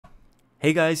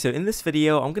Hey guys, so in this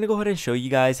video, I'm going to go ahead and show you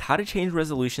guys how to change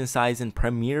resolution size in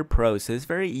Premiere Pro. So it's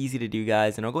very easy to do,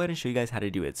 guys, and I'll go ahead and show you guys how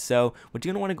to do it. So what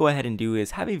you're going to want to go ahead and do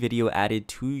is have a video added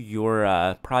to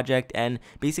your project, and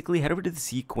basically head over to the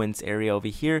sequence area over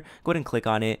here, go ahead and click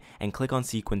on it and click on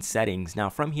sequence settings.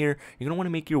 Now from here, you're going to want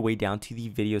to make your way down to the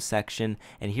video section,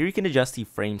 and here you can adjust the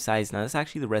frame size. Now that's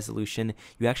actually the resolution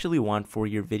you actually want for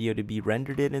your video to be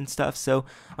rendered in and stuff. So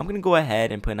I'm going to go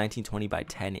ahead and put 1920 by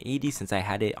 1080 since I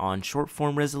had it on short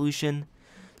form resolution.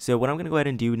 So what I'm going to go ahead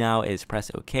and do now is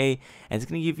press OK, and it's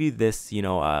going to give you this,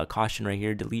 caution right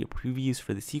here, delete previews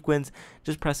for the sequence.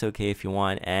 Just press OK if you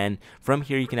want, and from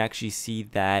here you can actually see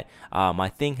that my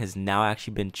thing has now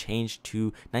actually been changed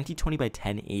to 1920 by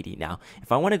 1080. Now,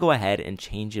 if I want to go ahead and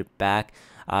change it back,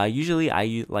 usually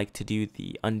I like to do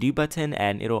the undo button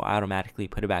and it'll automatically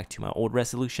put it back to my old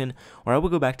resolution, or I will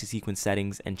go back to sequence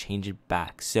settings and change it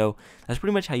back. So that's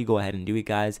pretty much how you go ahead and do it,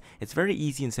 guys. It's very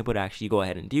easy and simple to actually go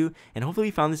ahead and do, and hopefully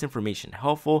you found this information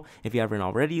helpful. If you haven't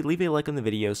already, leave a like on the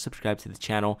video, subscribe to the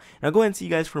channel, and I'll go ahead and see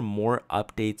you guys for more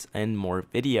updates and more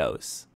videos.